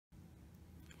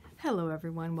Hello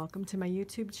everyone, welcome to my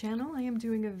YouTube channel. I am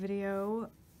doing a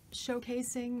video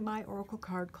showcasing my Oracle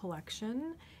card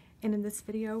collection, and in this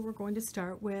video we're going to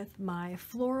start with my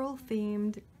floral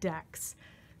themed decks.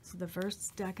 So the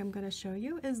first deck I'm going to show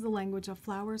you is the Language of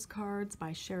Flowers cards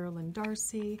by Sherilyn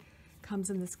Darcy.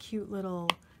 Comes in this cute little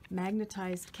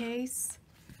magnetized case.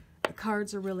 The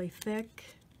cards are really thick.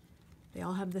 They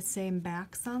all have the same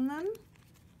backs on them.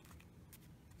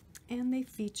 And they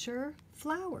feature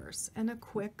flowers and a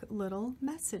quick little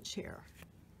message here.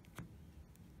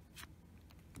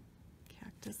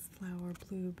 Cactus flower,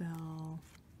 bluebell,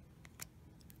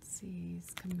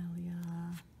 seeds, camellia,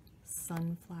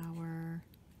 sunflower,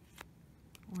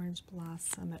 orange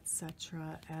blossom,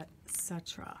 etc.,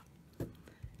 etc.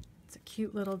 It's a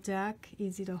cute little deck,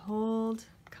 easy to hold,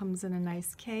 comes in a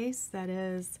nice case. That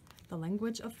is the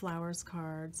Language of Flowers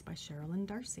cards by Sherilyn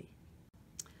Darcy.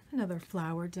 Another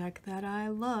flower deck that I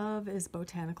love is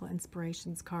Botanical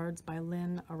Inspirations cards by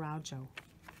Lynn Araujo.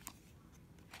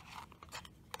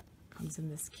 Comes in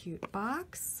this cute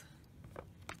box.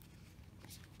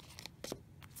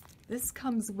 This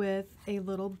comes with a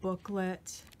little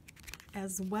booklet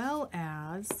as well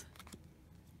as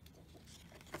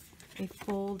a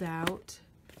fold-out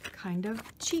kind of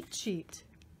cheat sheet.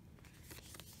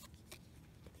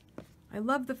 I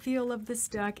love the feel of this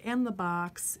deck and the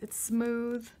box. It's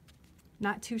smooth,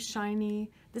 not too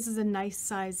shiny. This is a nice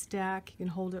sized deck. You can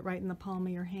hold it right in the palm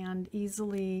of your hand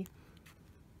easily.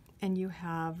 And you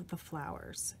have the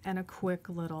flowers and a quick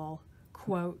little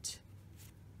quote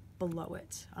below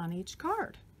it on each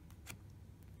card.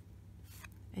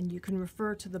 And you can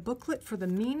refer to the booklet for the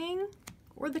meaning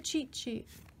or the cheat sheet.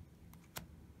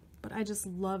 But I just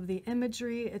love the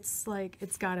imagery. It's like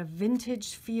it's got a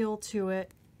vintage feel to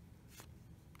it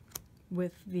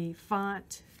with the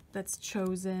font that's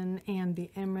chosen and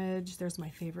the image. There's my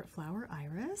favorite flower,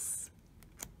 iris.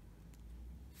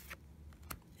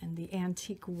 And the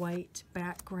antique white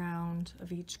background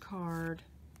of each card.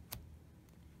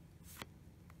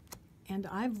 And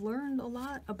I've learned a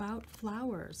lot about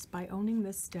flowers by owning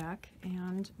this deck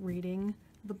and reading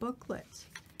the booklet.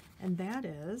 And that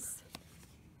is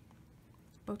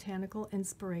Botanical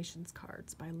Inspirations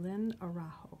cards by Lynn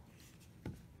Araujo.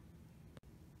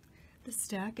 This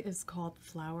deck is called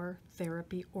Flower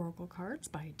Therapy Oracle Cards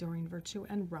by Doreen Virtue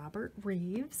and Robert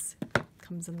Reeves.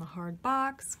 Comes in the hard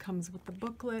box, comes with the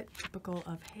booklet, typical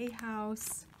of Hay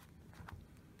House.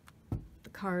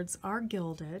 The cards are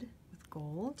gilded with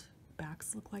gold. The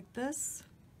backs look like this.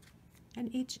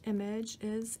 And each image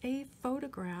is a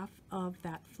photograph of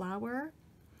that flower.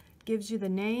 Gives you the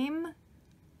name,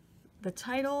 the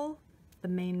title, the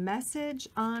main message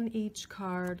on each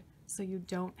card, so you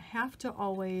don't have to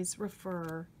always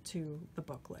refer to the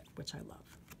booklet, which I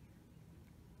love.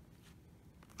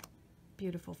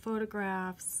 Beautiful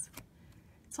photographs.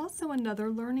 It's also another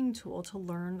learning tool to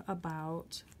learn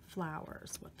about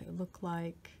flowers, what they look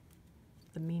like,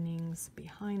 the meanings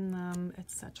behind them,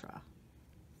 etc.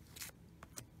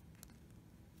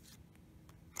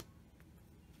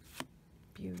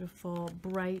 Beautiful,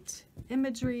 bright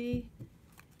imagery,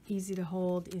 easy to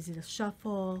hold, easy to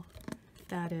shuffle.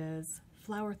 That is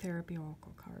Flower Therapy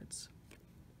Oracle cards.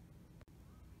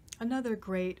 Another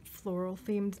great floral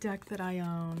themed deck that I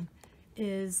own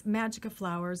is Magic of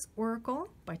Flowers Oracle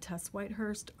by Tess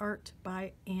Whitehurst, art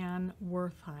by Anne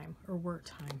Wertheim, or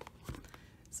Wertheim.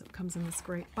 So it comes in this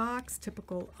great box,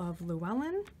 typical of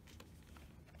Llewellyn,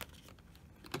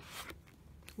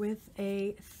 with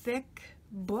a thick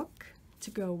book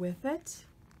to go with it.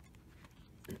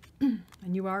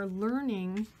 And you are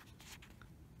learning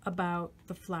about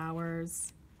the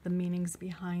flowers, the meanings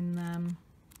behind them,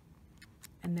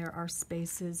 and there are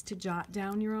spaces to jot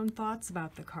down your own thoughts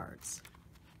about the cards.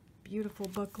 Beautiful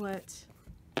booklet.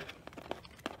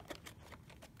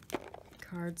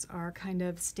 Cards are kind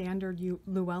of standard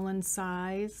Llewellyn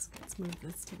size. Let's move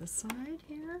this to the side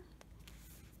here.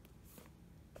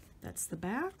 That's the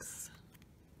backs.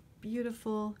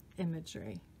 Beautiful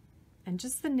imagery. And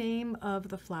just the name of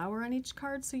the flower on each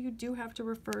card, so you do have to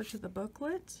refer to the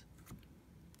booklet.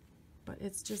 But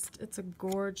it's a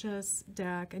gorgeous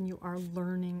deck, and you are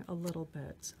learning a little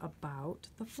bit about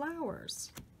the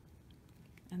flowers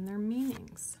and their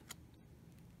meanings.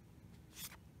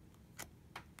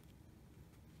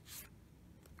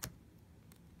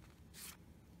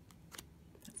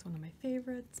 That's one of my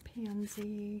favorites,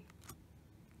 Pansy,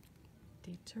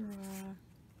 Datura.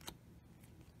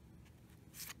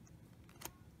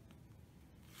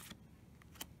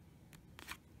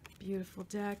 Beautiful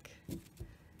deck.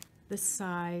 This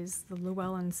size, the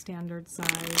Llewellyn standard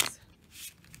size,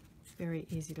 it's very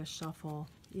easy to shuffle,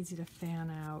 easy to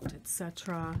fan out,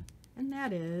 etc. and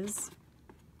that is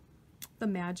The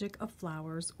Magic of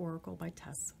Flowers Oracle by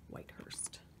Tess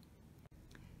Whitehurst.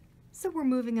 So we're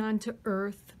moving on to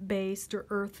Earth-based or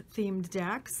Earth-themed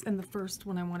decks, and the first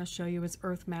one I want to show you is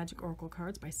Earth Magic Oracle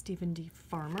Cards by Stephen D.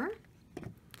 Farmer.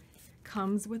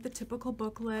 Comes with a typical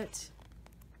booklet,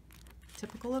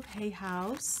 typical of Hay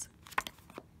House,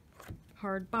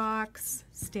 hard box,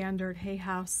 standard Hay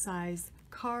House size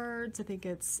cards. I think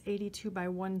it's 82 by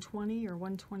 120 or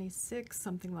 126,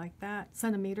 something like that,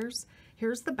 centimeters.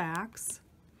 Here's the backs,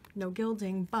 no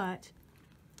gilding, but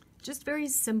just very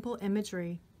simple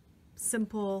imagery.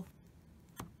 Simple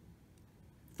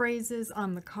phrases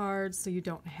on the cards so you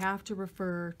don't have to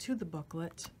refer to the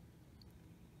booklet.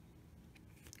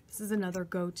 This is another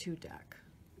go-to deck.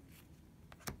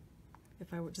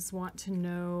 If I would just want to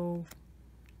know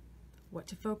what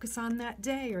to focus on that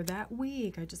day or that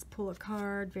week, I just pull a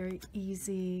card, very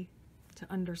easy to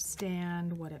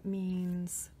understand what it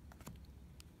means.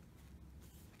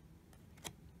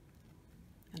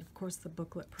 And of course the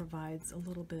booklet provides a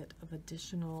little bit of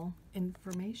additional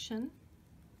information.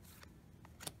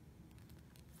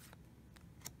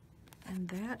 And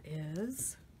that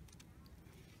is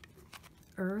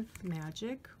Earth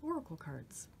Magic Oracle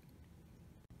Cards.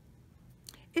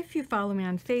 If you follow me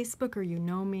on Facebook or you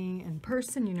know me in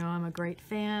person, you know I'm a great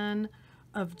fan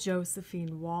of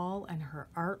Josephine Wall and her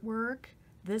artwork.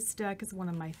 This deck is one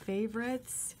of my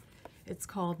favorites. It's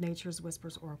called Nature's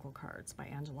Whispers Oracle Cards by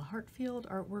Angela Hartfield,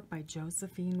 artwork by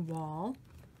Josephine Wall.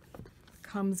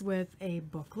 Comes with a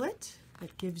booklet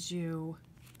that gives you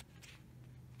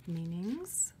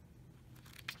meanings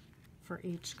for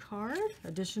each card,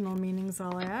 additional meanings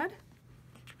I'll add.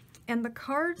 And the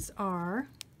cards are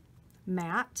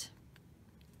matte,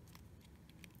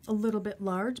 a little bit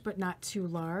large, but not too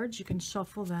large. You can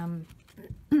shuffle them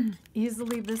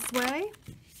easily this way.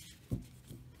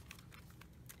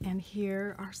 And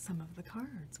here are some of the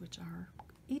cards, which are,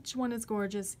 each one is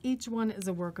gorgeous. Each one is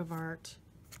a work of art.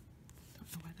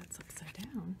 Don't know why that's upside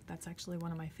down. That's actually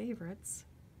one of my favorites,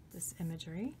 this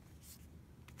imagery.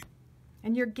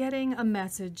 And you're getting a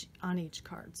message on each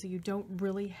card, so you don't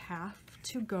really have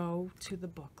to go to the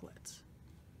booklet.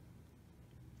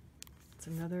 It's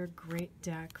another great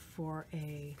deck for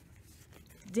a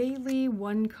daily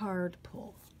one-card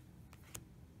pull.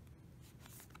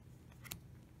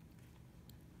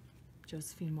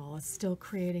 Josephine Wall is still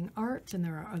creating art, and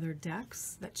there are other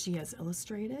decks that she has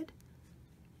illustrated.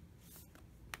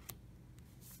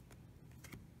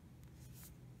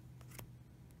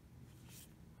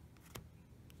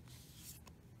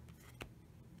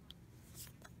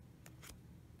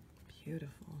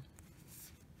 Beautiful.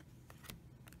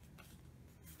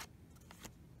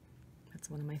 That's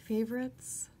one of my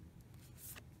favorites.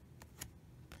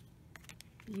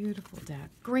 Beautiful deck.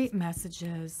 Great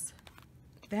messages.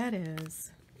 That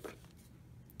is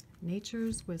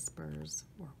Nature's Whispers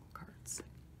Oracle Cards.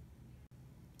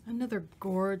 Another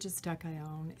gorgeous deck I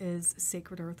own is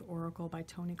Sacred Earth Oracle by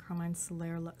Toni Carmine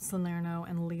Salerno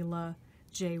and Leela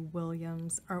J.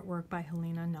 Williams, artwork by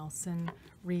Helena Nelson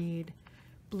Reed,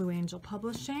 Blue Angel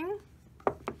Publishing.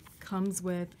 Comes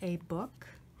with a book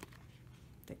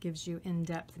that gives you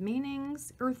in-depth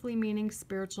meanings, earthly meaning,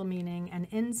 spiritual meaning, and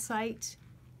insight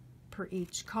per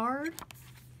each card.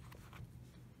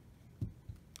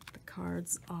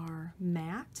 Cards are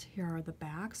matte. Here are the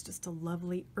backs, just a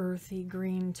lovely earthy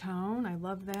green tone. I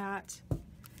love that.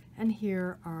 And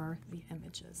here are the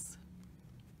images.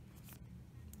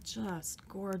 Just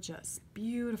gorgeous,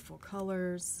 beautiful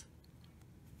colors.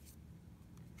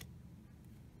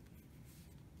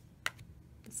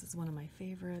 This is one of my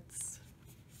favorites.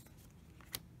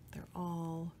 They're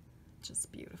all just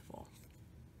beautiful.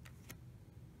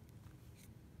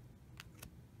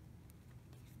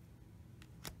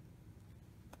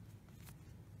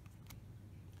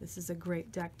 This is a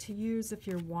great deck to use if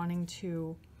you're wanting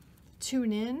to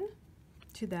tune in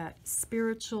to that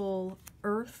spiritual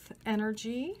earth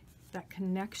energy, that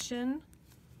connection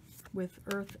with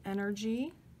earth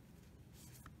energy.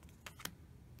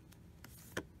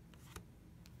 I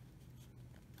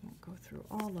won't go through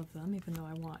all of them, even though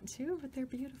I want to, but they're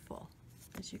beautiful,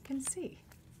 as you can see.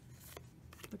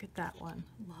 Look at that one.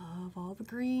 Love all the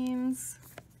greens.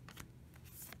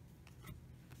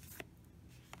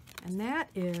 And that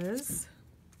is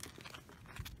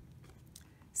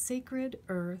Sacred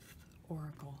Earth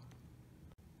Oracle.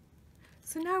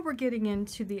 So now we're getting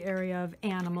into the area of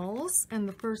animals, and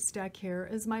the first deck here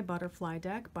is my butterfly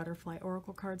deck, Butterfly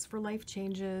Oracle Cards for Life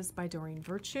Changes by Doreen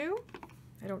Virtue.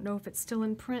 I don't know if it's still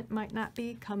in print, might not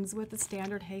be. Comes with a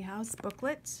standard Hay House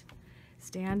booklet,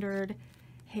 standard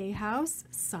Hay House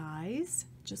size,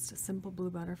 just a simple blue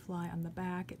butterfly on the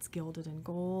back. It's gilded in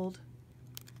gold.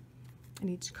 And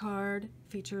each card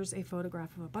features a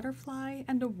photograph of a butterfly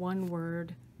and a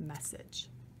one-word message.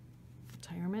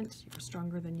 Retirement, you're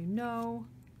stronger than you know.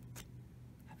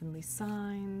 Heavenly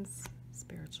signs,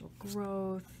 spiritual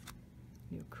growth,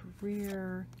 new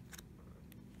career.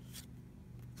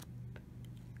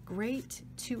 Great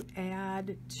to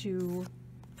add to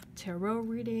tarot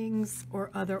readings or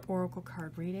other oracle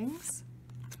card readings.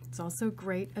 It's also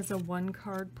great as a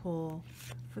one-card pull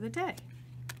for the day.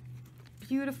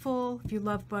 Beautiful. If you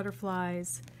love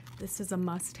butterflies, this is a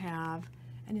must-have,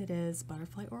 and it is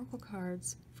Butterfly Oracle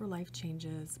Cards for Life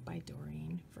Changes by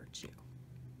Doreen Virtue.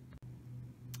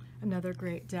 Another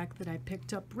great deck that I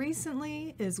picked up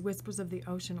recently is Whispers of the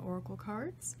Ocean Oracle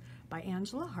Cards by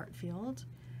Angela Hartfield.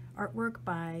 Artwork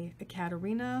by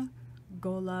Ekaterina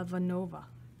Golovanova.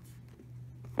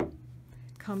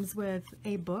 Comes with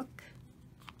a book,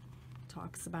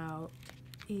 talks about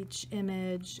each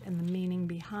image and the meaning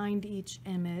behind each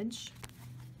image.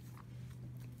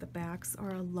 The backs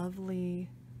are a lovely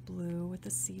blue with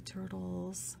the sea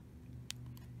turtles,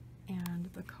 and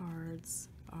the cards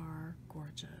are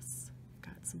gorgeous.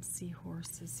 Got some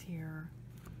seahorses here.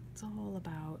 It's all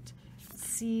about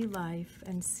sea life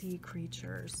and sea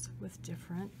creatures with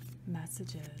different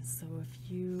messages. So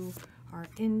if you are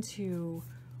into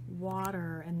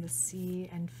water and the sea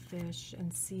and fish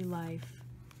and sea life,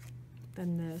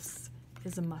 then this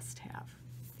is a must-have.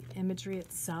 The imagery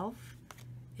itself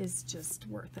is just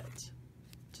worth it.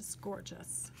 Just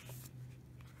gorgeous.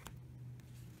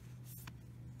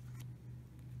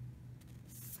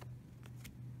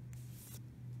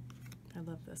 I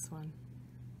love this one.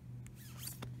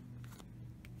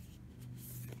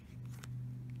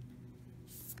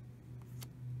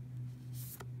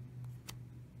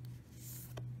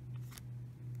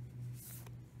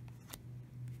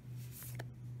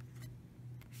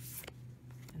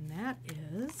 That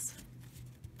is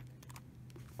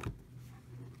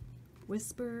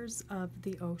Whispers of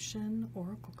the Ocean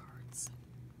Oracle Cards.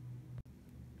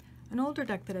 An older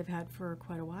deck that I've had for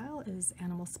quite a while is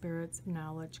Animal Spirits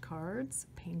Knowledge Cards,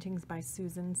 paintings by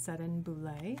Susan Seddon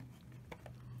Boulay.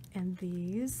 And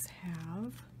these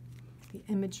have the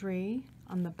imagery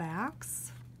on the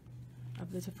backs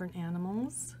of the different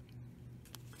animals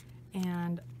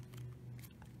and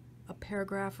a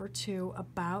paragraph or two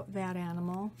about that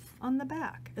animal on the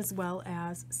back, as well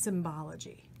as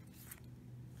symbology.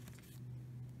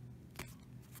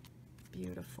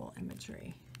 Beautiful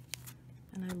imagery.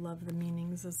 And I love the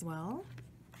meanings as well.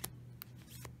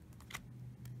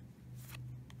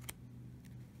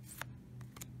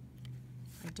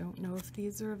 I don't know if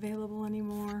these are available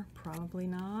anymore. Probably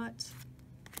not.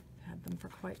 I've had them for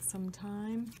quite some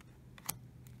time.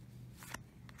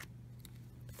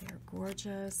 They're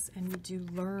gorgeous, and you do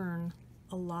learn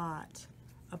a lot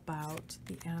about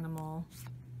the animal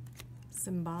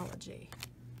symbology.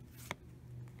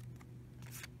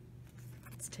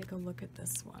 Let's take a look at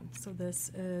this one. So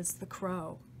this is the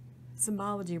crow.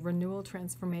 Symbology, renewal,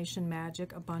 transformation,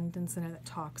 magic, abundance, and it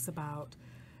talks about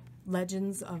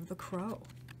legends of the crow.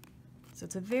 So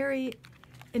it's a very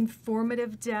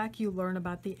informative deck. You learn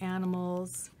about the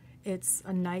animals. It's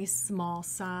a nice small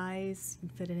size. You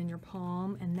can fit it in your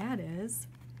palm, and that is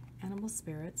Animal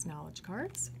Spirits Knowledge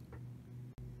Cards.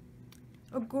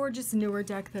 A gorgeous newer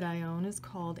deck that I own is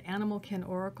called Animalkin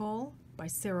Oracle by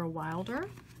Sarah Wilder.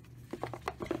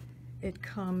 It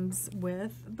comes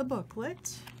with the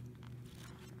booklet.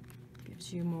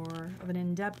 Gives you more of an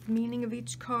in-depth meaning of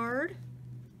each card.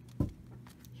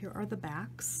 Here are the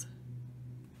backs.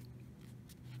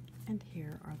 And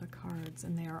here are the cards,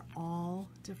 and they are all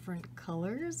different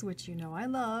colors, which you know I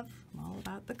love. I'm all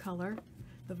about the color,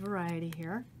 the variety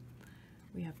here.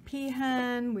 We have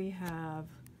peahen, we have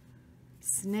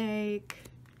snake,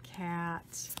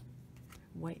 cat,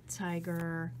 white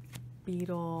tiger,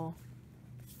 beetle,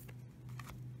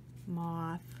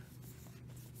 moth,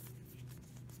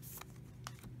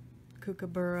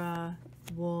 kookaburra,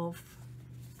 wolf.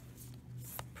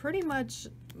 Pretty much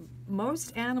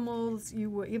most animals, you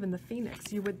would, even the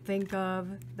phoenix, you would think of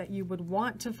that you would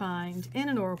want to find in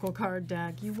an oracle card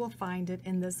deck. You will find it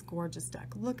in this gorgeous deck.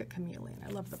 Look at chameleon. I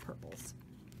love the purples.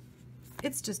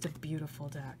 It's just a beautiful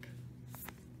deck.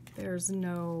 There's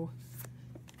no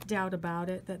doubt about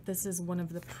it that this is one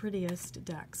of the prettiest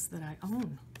decks that I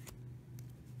own.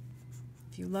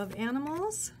 If you love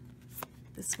animals,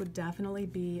 this would definitely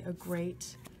be a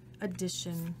great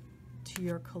addition to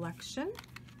your collection.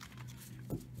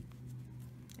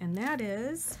 And that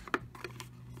is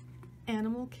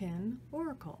Animalkin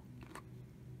Oracle.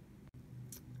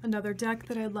 Another deck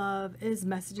that I love is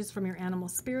Messages from Your Animal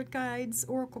Spirit Guides,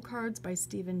 Oracle Cards by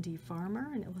Stephen D. Farmer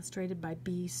and illustrated by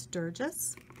B.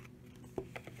 Sturgis.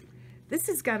 This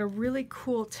has got a really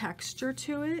cool texture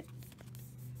to it.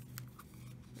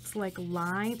 It's like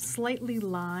lined, slightly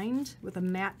lined with a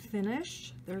matte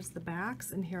finish. There's the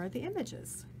backs, and here are the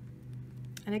images.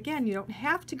 And again, you don't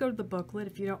have to go to the booklet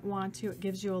if you don't want to. It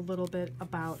gives you a little bit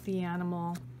about the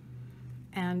animal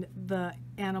and the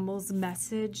animal's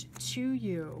message to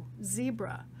you.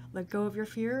 Zebra, let go of your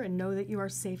fear and know that you are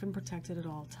safe and protected at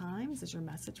all times is your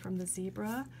message from the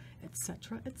zebra,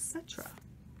 etc., etc.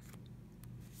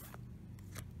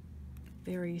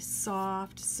 Very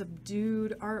soft,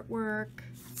 subdued artwork.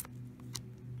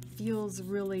 Feels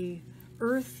really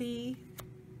earthy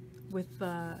with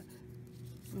the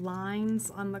lines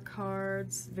on the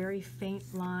cards, very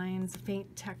faint lines,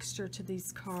 faint texture to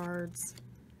these cards.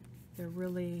 They're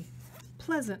really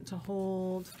pleasant to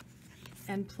hold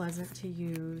and pleasant to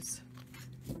use.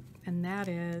 And that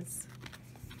is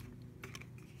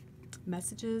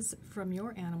Messages from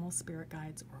Your Animal Spirit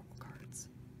Guides Oracle Cards.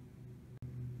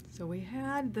 So we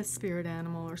had the Spirit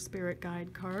Animal or Spirit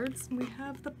Guide cards. We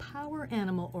have the Power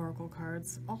Animal Oracle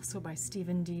cards, also by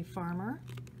Stephen D. Farmer.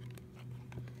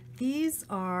 These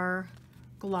are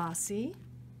glossy,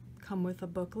 come with a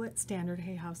booklet, standard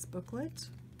Hay House booklet,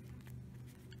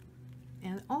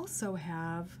 and also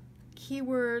have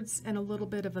keywords and a little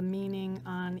bit of a meaning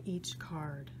on each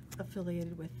card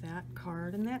affiliated with that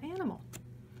card and that animal.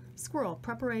 Squirrel,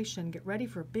 preparation, get ready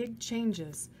for big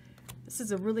changes. This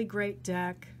is a really great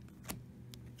deck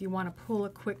if you want to pull a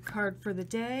quick card for the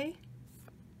day.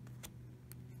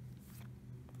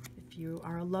 If you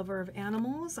are a lover of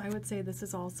animals, I would say this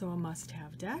is also a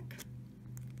must-have deck.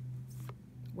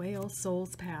 Whale,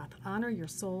 Soul's Path, honor your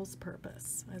soul's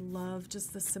purpose. I love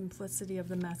just the simplicity of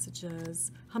the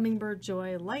messages. Hummingbird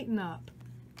Joy, lighten up.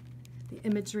 The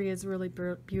imagery is really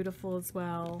beautiful as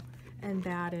well, and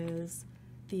that is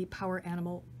the Power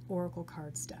Animal Oracle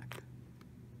Cards deck.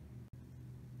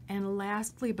 And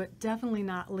lastly, but definitely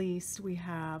not least, we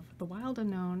have the Wild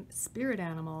Unknown Spirit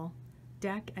Animal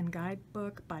deck and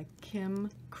guidebook by Kim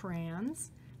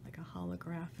Kranz, like a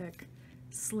holographic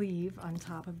sleeve on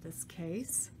top of this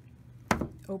case.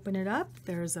 Open it up.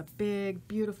 There's a big,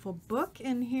 beautiful book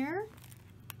in here,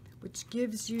 which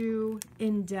gives you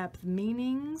in-depth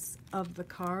meanings of the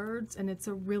cards, and it's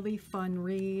a really fun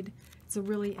read. It's a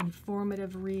really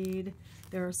informative read.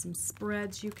 There are some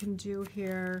spreads you can do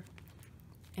here,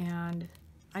 and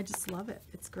I just love it.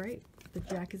 It's great. The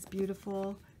deck is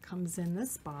beautiful. Comes in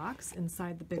this box,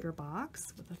 inside the bigger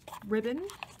box, with a ribbon.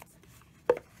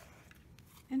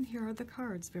 And here are the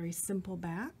cards. Very simple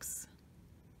backs.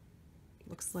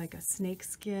 Looks like a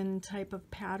snakeskin type of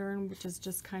pattern, which is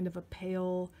just kind of a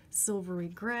pale silvery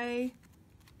gray.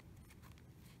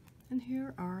 And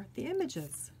here are the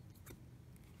images.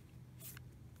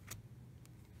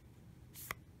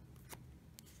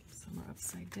 Some are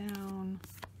upside down.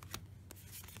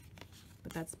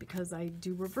 But that's because I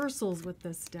do reversals with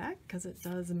this deck, because it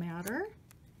does matter.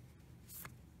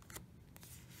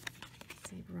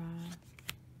 Zebra.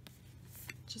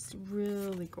 Just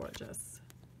really gorgeous.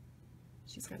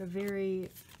 She's got a very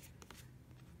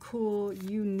cool,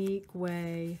 unique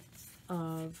way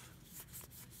of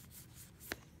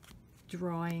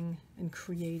drawing and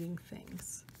creating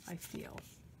things, I feel.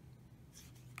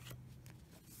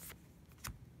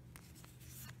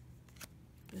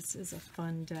 This is a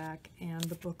fun deck, and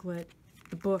the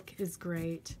book is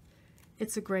great.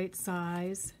 It's a great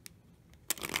size.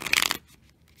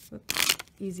 Oops,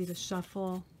 easy to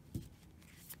shuffle.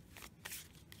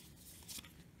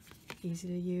 Easy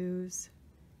to use.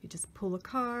 You just pull a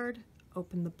card,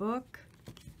 open the book,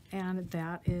 and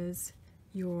that is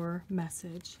your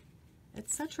message,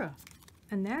 etc.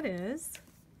 And that is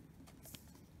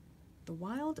the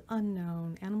Wild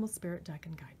Unknown Animal Spirit Deck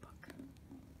and Guidebook.